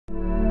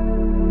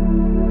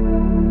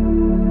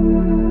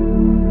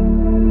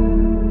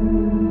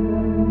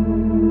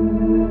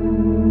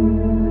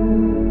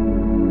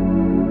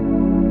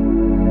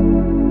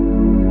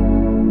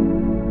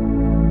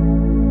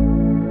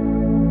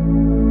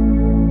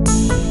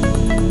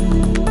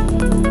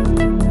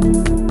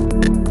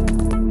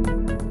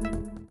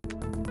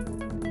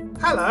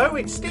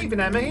it's Steve and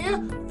Emma here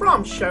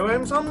from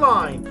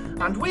Showhomesonline,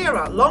 and we are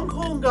at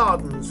Longhorn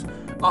Gardens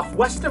off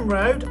Weston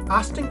Road,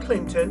 Aston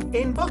Clinton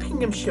in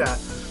Buckinghamshire.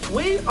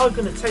 We are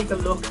going to take a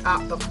look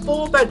at the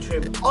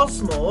 4-bedroom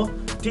Osmore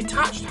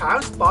detached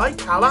house by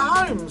Cala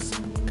Homes.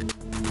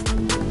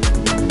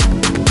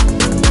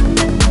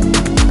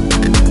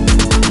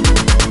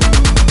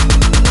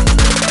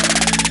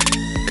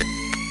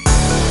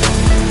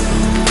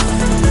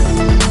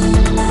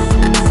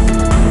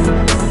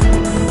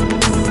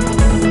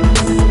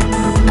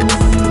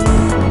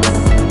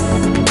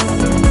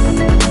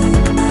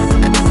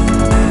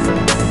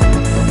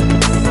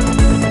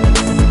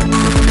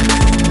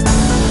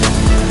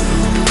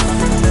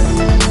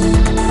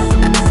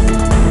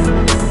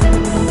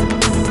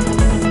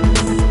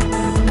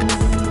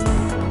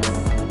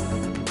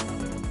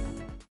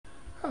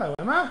 Hello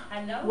Emma.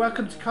 Hello.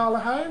 Welcome to Cala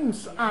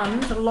Homes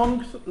and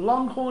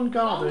Longhorn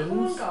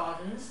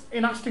Gardens,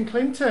 in Aston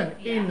Clinton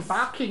in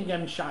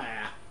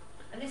Buckinghamshire.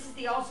 And this is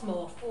the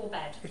Osmore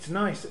 4-bed. It's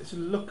nice. It's a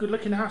good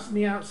looking house on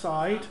the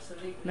outside.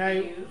 Absolutely Now,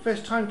 beautiful.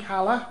 first time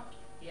Cala.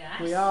 Yes.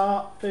 We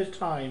are first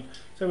time.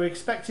 So we're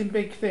expecting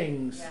big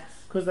things. Yes.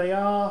 Because they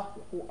are,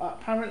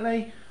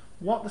 apparently,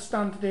 what the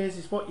standard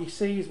is what you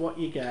see is what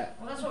you get.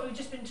 Well, that's what we've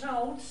just been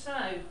told, so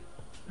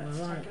let's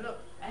take a look.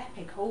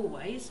 Epic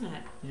hallway, isn't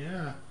it?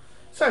 Yeah.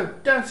 So,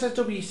 downstairs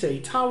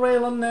WC, towel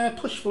rail on there,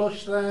 push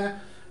flush there.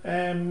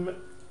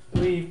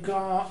 We've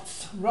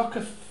got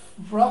rocker.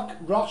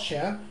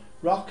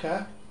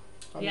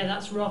 Yeah,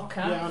 that's rocker.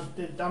 Yeah,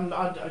 I'm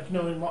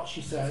ignoring what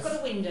she says. It's got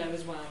a window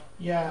as well.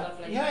 Yeah,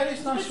 Lovely. yeah, it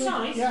is nice. Good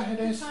size. Yeah, it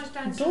Good is. size The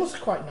downstairs. doors are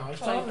quite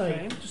nice, aren't they?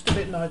 Room. Just a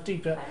bit nice,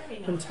 deeper, Very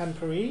nice.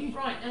 contemporary.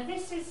 Right, now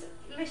this is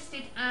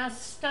listed as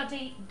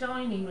study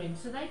dining room,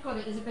 so they've got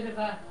it as a bit of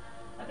a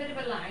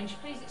lounge.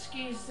 Please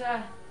excuse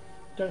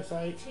Don't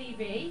say.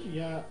 TV.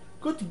 Yeah.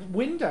 Good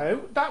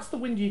window. That's the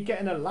window you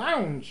get in a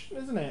lounge,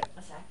 isn't it?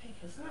 That's epic,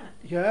 isn't it?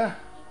 Yeah.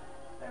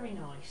 Very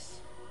nice.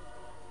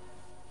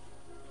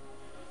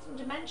 Some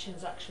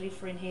dimensions actually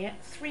for in here.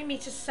 3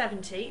 metres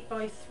 70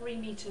 by 3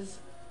 metres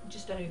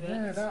just over.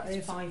 Yeah, that It's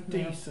is 5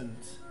 mil. decent,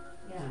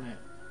 Yeah. isn't it?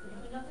 We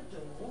have another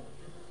door.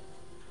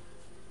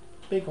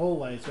 Big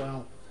hallway as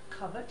well.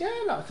 Cupboard. Yeah,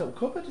 nice little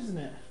cupboard, isn't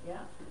it? Yeah.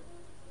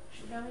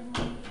 Should we go in one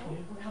door?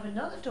 We have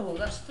another door.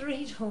 That's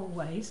 3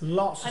 doorways.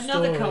 Lots of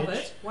Another storage.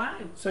 cupboard. Wow.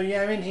 So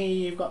yeah, in here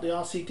you've got the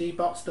RCD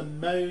box, the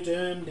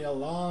modem, the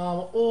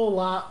alarm, all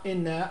that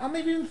in there, and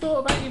they've even thought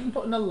about even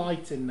putting a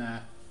light in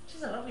there. Which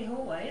is a lovely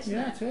hallway, isn't it?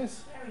 Yeah, it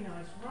is. Very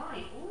nice.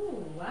 Right.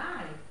 Ooh,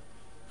 wow.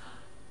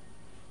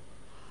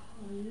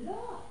 Oh,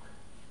 look.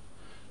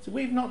 So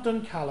we've not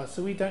done Cala,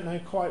 so we don't know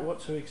quite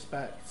what to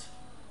expect.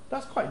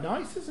 That's quite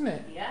nice, isn't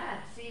it? Yeah.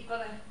 So you've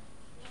got a...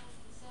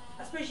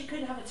 I suppose you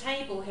could have a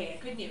table here,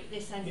 couldn't you, at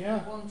this end if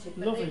Yeah, you wanted.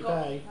 But lovely they've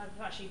got, bay.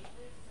 I've actually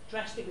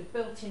dressed it with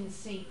built-in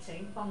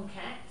seating,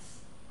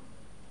 bunkettes,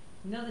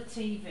 another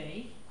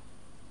TV.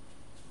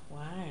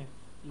 Wow,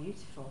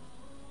 beautiful.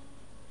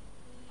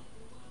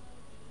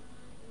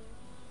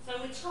 So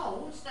we're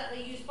told that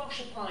they use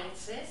Bosch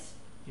appliances.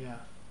 Yeah.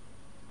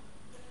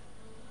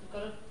 We've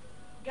got a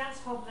gas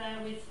hob there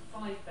with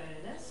 5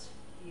 burners,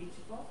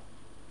 beautiful.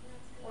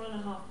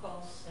 1.5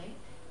 bar sink.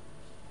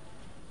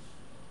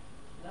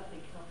 Lovely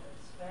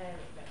cupboards, very,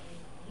 very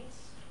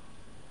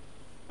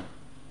nice.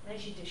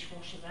 There's your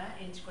dishwasher there,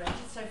 integrated.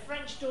 So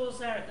French doors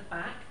there at the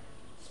back,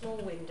 small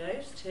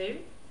windows too.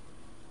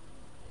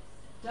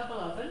 Double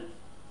oven.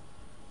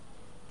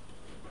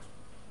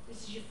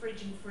 This is your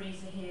fridge and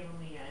freezer here on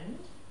the end.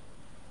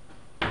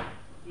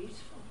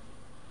 Beautiful.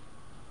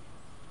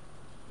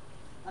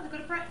 Oh, they've got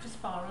a breakfast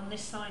bar on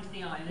this side of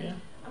the island. Yeah.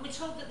 And we're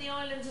told that the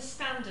islands are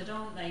standard,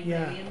 aren't they?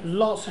 Yeah, really, in the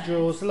lots of 4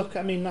 drawers. beds? Look,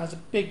 I mean, there's a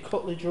big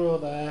cutlery drawer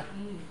there.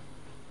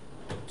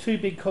 2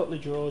 big cutlery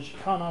drawers. You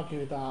can't argue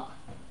with that.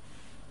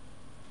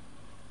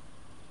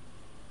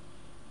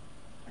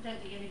 I don't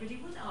think anybody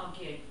would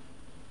argue.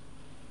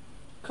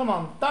 Come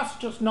on, that's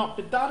just not.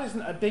 But that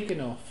isn't a big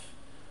enough.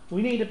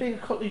 We need a bigger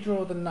cutlery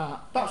drawer than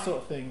that. That Right.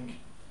 sort of thing.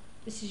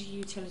 This is your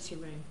utility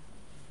room.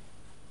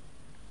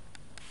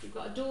 You've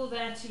got a door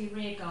there to your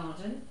rear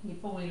garden, your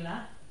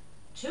boiler.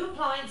 2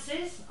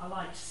 appliances, I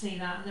like to see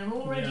that, and they're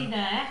already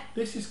there.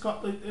 This has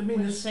got the. I mean,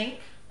 With a the sink.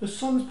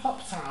 sun's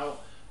popped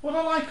out. What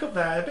I like up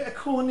there, a bit of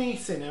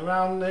cornicing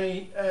around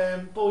the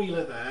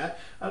boiler there,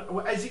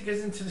 as it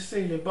goes into the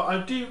ceiling. But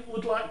I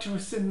would like to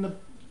have seen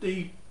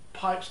the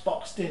pipes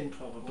boxed in,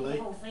 probably. Well,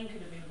 the whole thing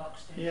could have been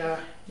boxed in. Yeah,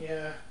 couldn't it?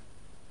 yeah.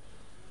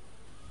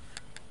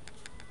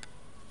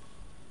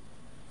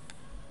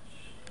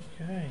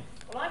 Okay.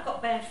 Well, I've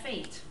got bare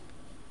feet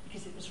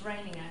because it was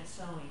raining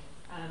outside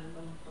when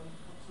I got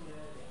to you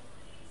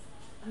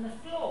earlier. And the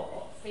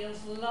floor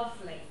feels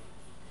lovely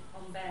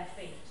on bare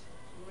feet.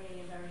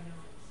 Really very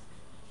nice.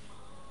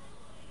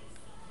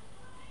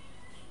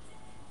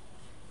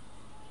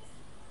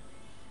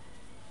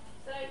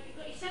 So you've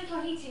got your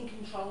central heating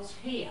controls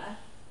here.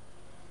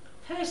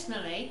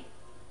 Personally,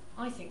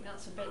 I think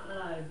that's a bit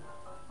low.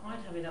 I'd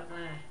have it up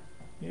there.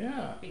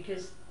 Yeah.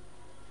 Because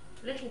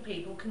little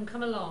people can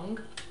come along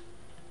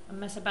and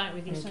mess about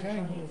with your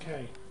central heating.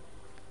 Okay.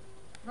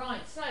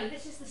 Right, so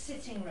this is the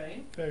sitting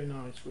room. Very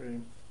nice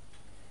room.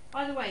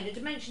 By the way, the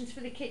dimensions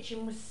for the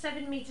kitchen was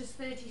 7 metres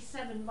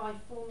 37 by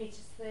 4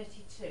 metres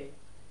 32.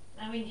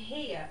 Now in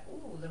here,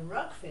 ooh, the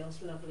rug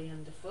feels lovely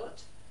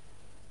underfoot.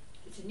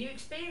 It's a new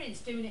experience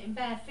doing it in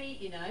bare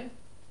feet, you know.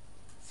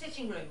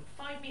 Sitting room,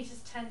 5 metres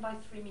 10 by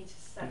 3 metres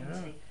 70.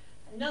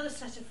 Yeah. Another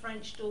set of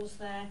French doors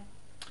there.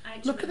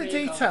 Look at the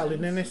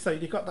detailing in this though.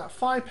 You've got that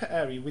fire pit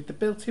area with the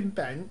built-in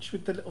bench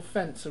with the little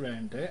fence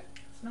around it.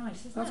 It's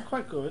nice, isn't it? That's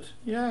quite good.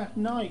 Yeah,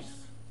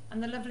 nice.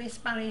 And the lovely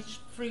Spanish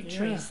fruit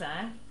trees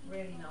there.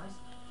 Really nice.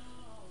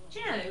 Do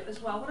you know,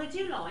 as well, what I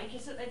do like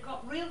is that they've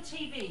got real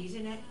TVs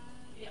in it.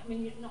 I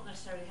mean, you're not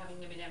necessarily having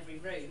them in every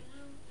room,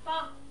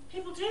 but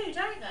people do,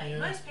 don't they? Yeah.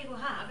 Most people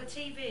have a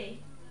TV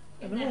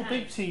in their house.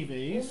 Big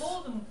TVs. Or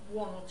more than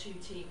 1 or 2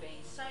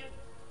 TVs. So,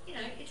 you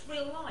know, it's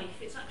real life.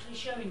 It's actually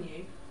showing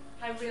you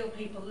how real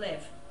people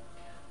live.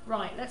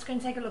 Right, let's go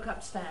and take a look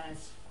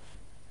upstairs.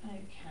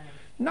 Okay.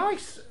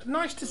 Nice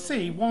to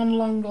see one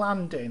long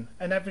landing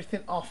and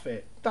everything off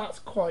it. That's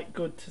quite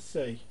good to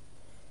see.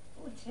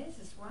 Oh, it is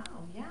as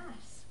well,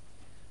 yes.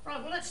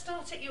 Right, well, let's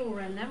start at your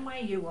end then, where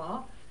you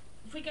are.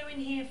 If we go in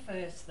here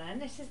first then,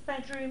 this is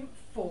bedroom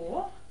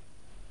 4.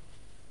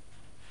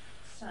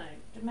 So,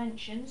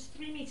 dimensions,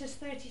 3 metres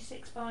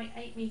 36 by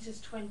 8 metres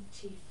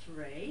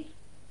 23.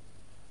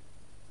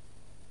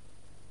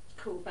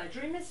 Cool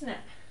bedroom, isn't it?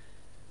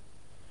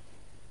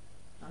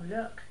 Oh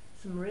look,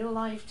 some real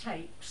live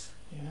tapes.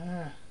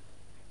 Yeah.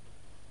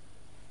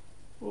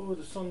 Oh,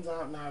 the sun's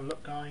out now,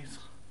 look guys.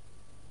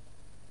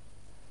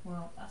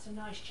 Well, that's a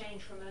nice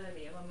change from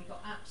earlier when we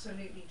got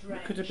absolutely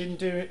drenched. We could have been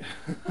doing it.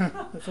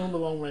 It's all the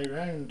wrong way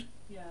round.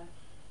 Yeah.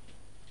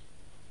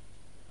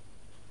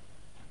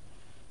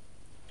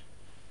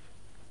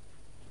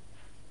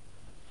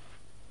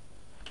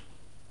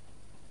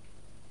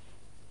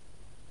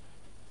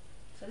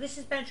 So this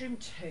is bedroom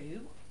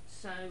 2.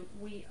 So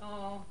we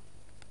are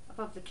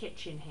above the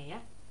kitchen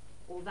here,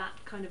 or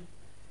that kind of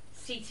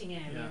seating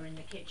area in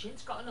the kitchen.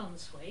 It's got an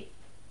ensuite.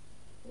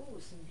 Oh,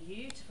 some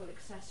beautiful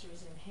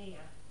accessories in here.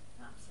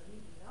 Absolutely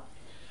lovely.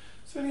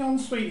 So the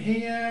ensuite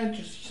here,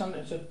 just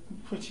something to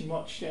pretty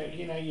much,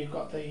 you know, you've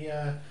got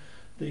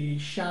the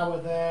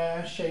shower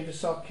there, shaver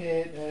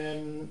socket.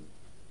 Yeah,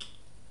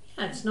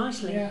 it's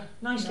nicely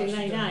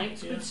laid out.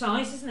 It's good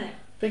size, isn't it?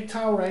 Big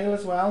towel rail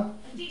as well.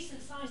 And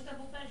decent sized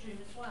double bedroom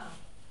as well.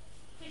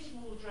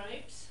 Fitted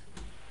wardrobes.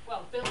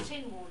 Well,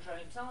 built-in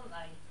wardrobes, aren't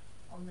they?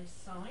 On this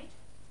side.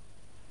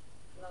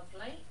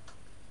 Lovely.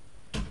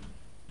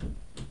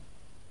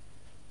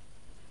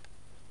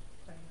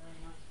 Very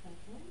nice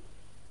bedroom.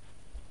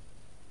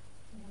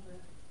 Another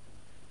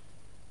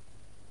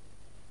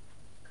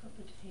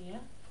cupboard here.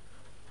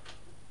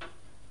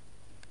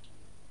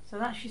 So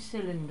that's your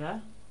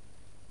cylinder,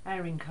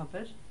 airing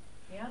cupboard.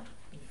 Yeah.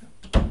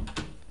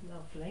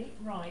 Lovely.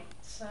 Right,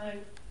 so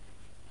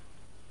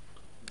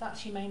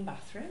that's your main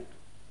bathroom.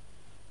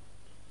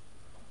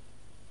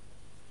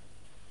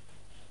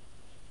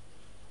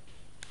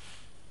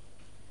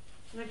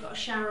 So they've got a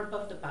shower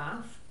above the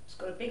bath. It's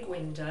got a big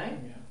window.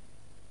 Yeah.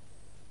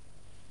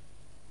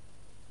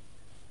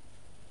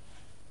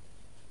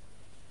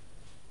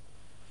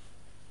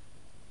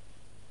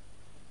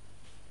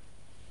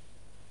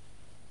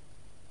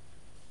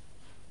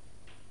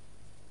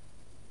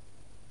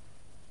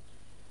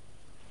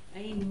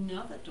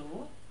 Another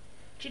door.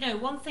 Do you know,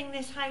 one thing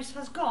this house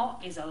has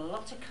got is a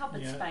lot of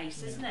cupboard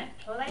space, isn't it?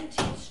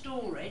 Plenty of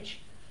storage,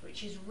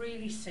 which is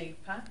really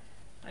super.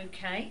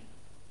 Okay.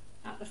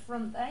 At the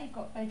front there, you've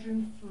got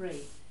bedroom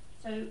 3.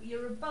 So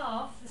you're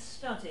above the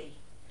study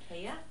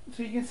here.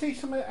 So you can see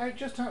some of it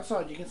just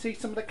outside. You can see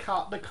some of the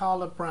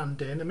Cala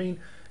branding. I mean,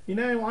 you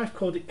know, I've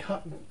called it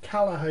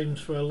Cala Homes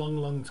for a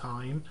long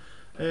time.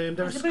 I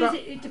suppose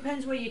it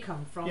depends where you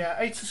come from. Yeah,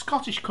 it's a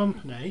Scottish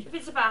company. If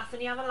it's a bath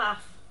and you have a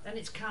laugh, then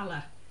it's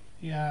Cala.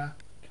 Yeah,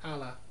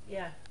 Cala.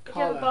 Yeah. If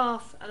you have a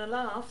bath and a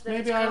laugh, then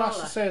maybe it's Cala. I'll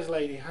ask the sales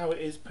lady how it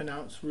is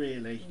pronounced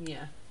really.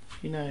 Yeah.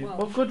 You know, well,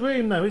 but good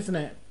room though, isn't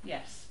it?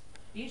 Yes.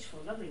 Beautiful,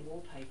 lovely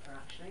wallpaper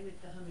actually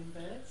with the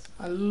hummingbirds.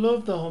 I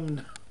love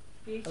the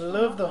Beautiful, I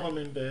love the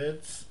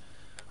hummingbirds.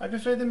 I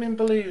prefer them in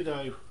blue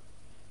though.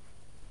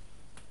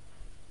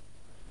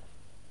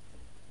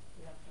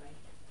 Lovely.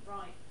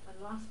 Right,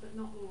 and last but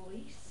not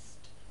least.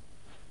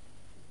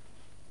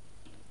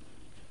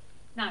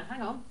 Now,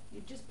 hang on.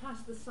 You've just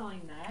passed the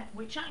sign there,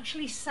 which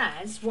actually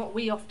says what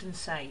we often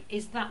say,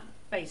 is that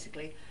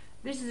basically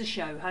this is a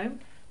show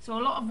home. So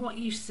a lot of what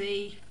you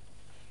see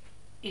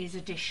is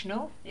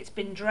additional. It's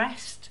been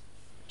dressed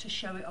to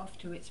show it off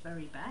to its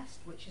very best,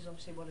 which is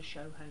obviously what a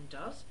show home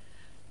does.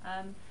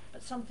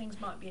 But some things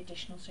might be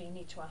additional, so you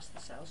need to ask the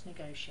sales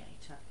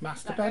negotiator.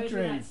 Master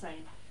bedroom. So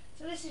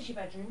this is your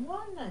bedroom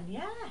 1 then,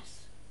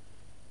 yes.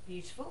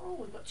 Beautiful.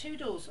 Oh, we've got 2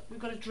 doors. We've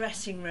got a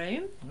dressing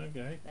room.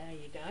 Okay. There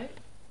you go.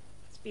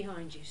 It's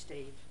behind you,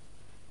 Steve.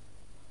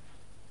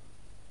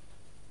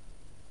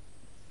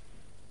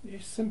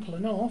 It's simple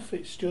enough.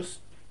 It's just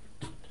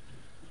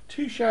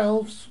 2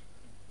 shelves,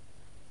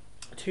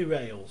 2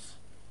 rails.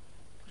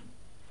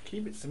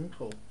 Keep it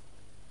simple.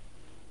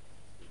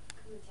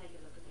 Come and take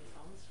a look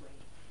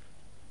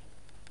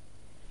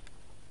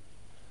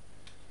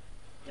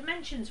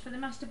dimensions for the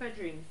master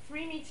bedroom: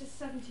 3 metres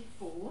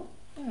 74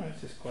 Oh,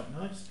 this is quite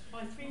nice.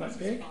 by 3 Quite metres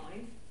big. 5,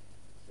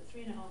 so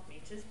 3.5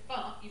 metres.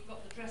 But you've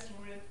got the dressing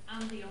room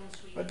and the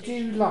ensuite. I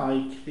do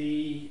like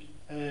the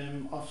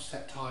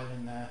offset tile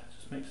in there.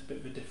 Just makes a bit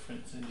of a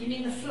difference. You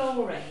mean the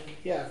flooring?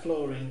 Yeah,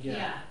 flooring.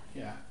 Yeah.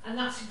 And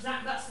that's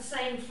the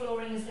same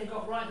flooring as they've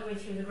got right the way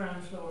through the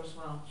ground floor as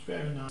well. It's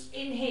very nice.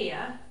 In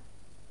here,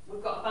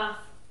 we've got a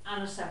bath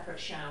and a separate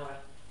shower,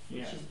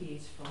 which Yeah. is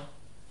beautiful.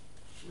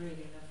 Really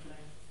lovely.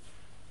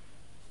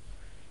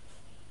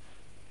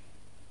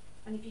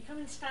 And if you come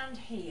and stand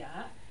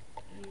here,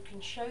 you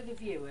can show the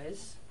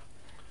viewers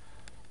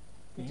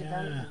the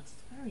development. It's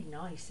very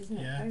nice, isn't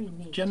it? Yeah. Very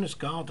neat. Generous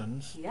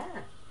gardens.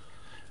 Yeah.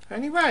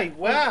 Anyway,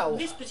 well.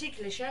 This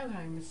particular show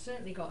home has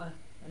certainly got a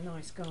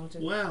nice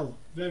garden. Well,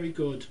 very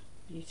good.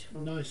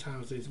 Beautiful. Nice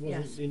houses.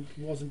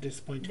 Wasn't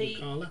disappointing The with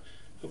Cala.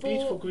 Got 4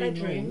 beautiful green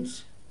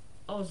bedrooms.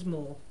 lawns.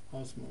 Osmore.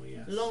 Osmore,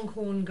 yes.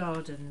 Longhorn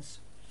Gardens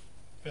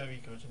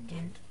Very good in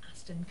indeed.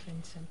 Aston,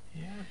 Clinton.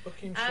 Yeah,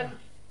 Buckinghamshire.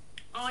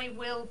 I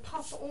will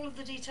pop all of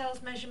the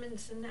details,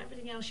 measurements and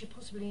everything else you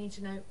possibly need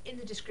to know in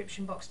the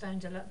description box down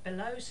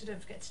below, so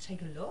don't forget to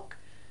take a look,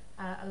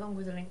 along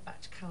with a link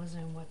back to Cala's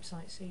own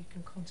website, so you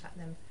can contact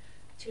them.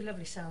 2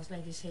 lovely sales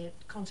ladies here.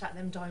 Contact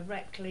them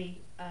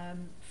directly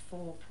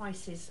for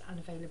prices and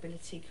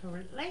availability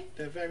currently.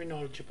 They're very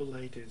knowledgeable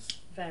ladies.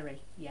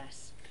 Very,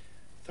 yes.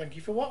 Thank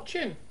you for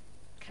watching.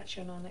 Catch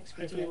you on our next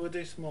Hopefully video. we'll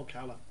do some more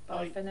Cala.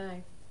 Bye for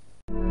now.